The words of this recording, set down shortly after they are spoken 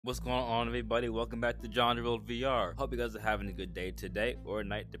What's going on, everybody? Welcome back to John Wick VR. Hope you guys are having a good day today or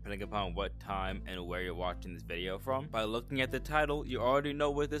night, depending upon what time and where you're watching this video from. By looking at the title, you already know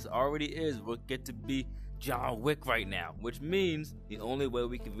what this already is. We'll get to be John Wick right now, which means the only way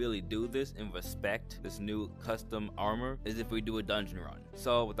we can really do this and respect this new custom armor is if we do a dungeon run.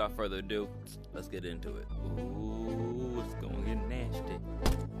 So without further ado, let's get into it. Ooh, it's gonna get nasty.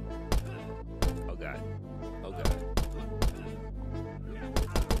 Oh god. Oh god.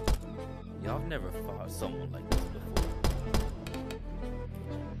 Y'all never fought someone like this before.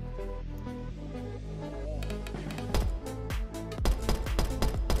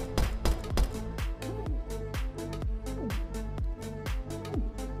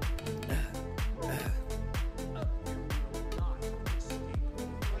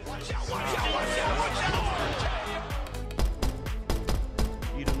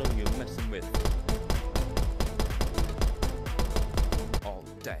 You don't know who you're messing with. All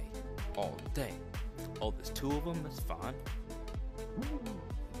day. Oh, there's two of them? That's fine.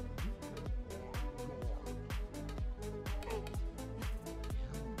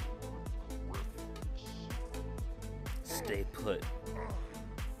 Stay put.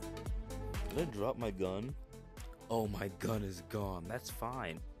 Did I drop my gun? Oh, my gun is gone. That's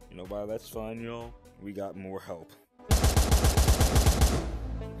fine. You know why that's fine, y'all? We got more help.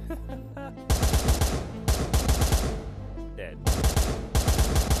 Dead.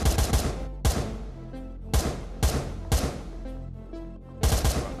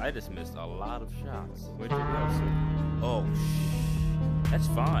 I just missed a lot of shots. Where'd you go, sir? Oh, that's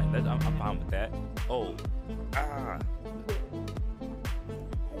fine. I'm fine with that. Oh. Ah.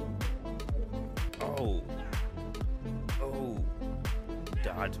 Oh. Oh.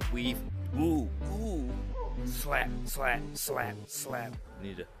 Dodge, weave. Ooh. Ooh. Slap.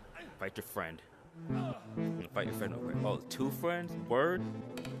 Need to fight your friend. I'm gonna fight your friend over here. Oh, two friends? Word?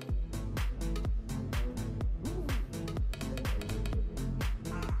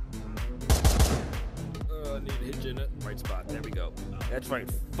 I need to hit you in the right spot. There we go. That's right.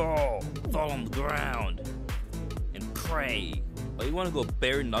 Fall on the ground and pray. Oh, you want to go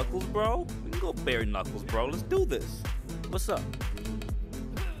bare knuckles, bro? We can go bare knuckles, bro. Let's do this. What's up?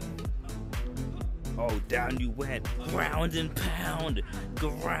 Oh, down you went. Ground and pound.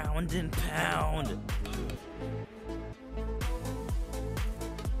 Ground and pound.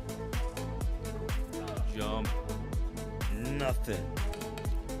 Jump. Nothing.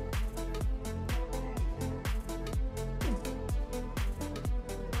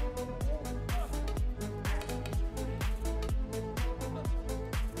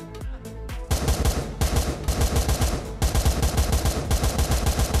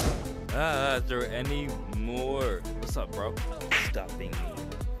 Is there any more? What's up, bro? Stop being mean.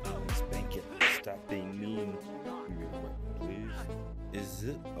 Spank it. Stop being mean. Give me a whack, please. Is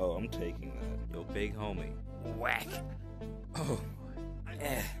it? Oh, I'm taking that. Yo, big homie. Whack. Oh.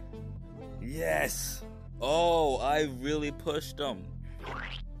 Yes. Oh, I really pushed him.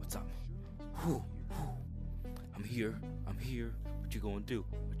 What's up? Whew. I'm here. What you gonna do?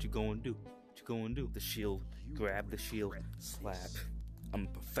 What you gonna do? The shield. Grab the shield. Slap. I'm a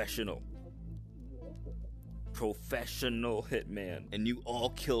professional hitman, and you all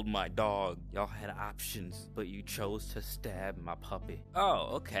killed my dog. Y'all had options, but you chose to stab my puppy.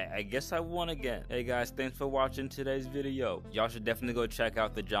 Oh, okay, I guess I won again. Hey guys, thanks for watching today's video. Y'all should definitely go check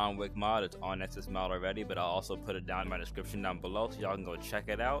out the John Wick mod. It's on SSMod already, but I'll also put it down in my description down below, so y'all can go check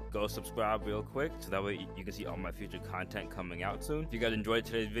it out. Go subscribe real quick, so that way you can see all my future content coming out soon. If you guys enjoyed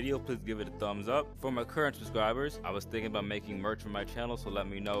today's video, please give it a thumbs up. For my current subscribers, I was thinking about making merch for my channel, so let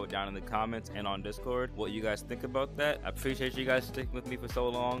me know down in the comments and on Discord what you guys think about that. I appreciate you guys sticking with me for so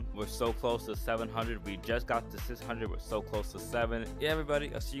long. We're so close to 700. We just got to 600. We're so close to 7. Yeah,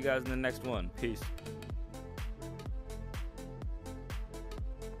 everybody, I'll see you guys in the next one. Peace.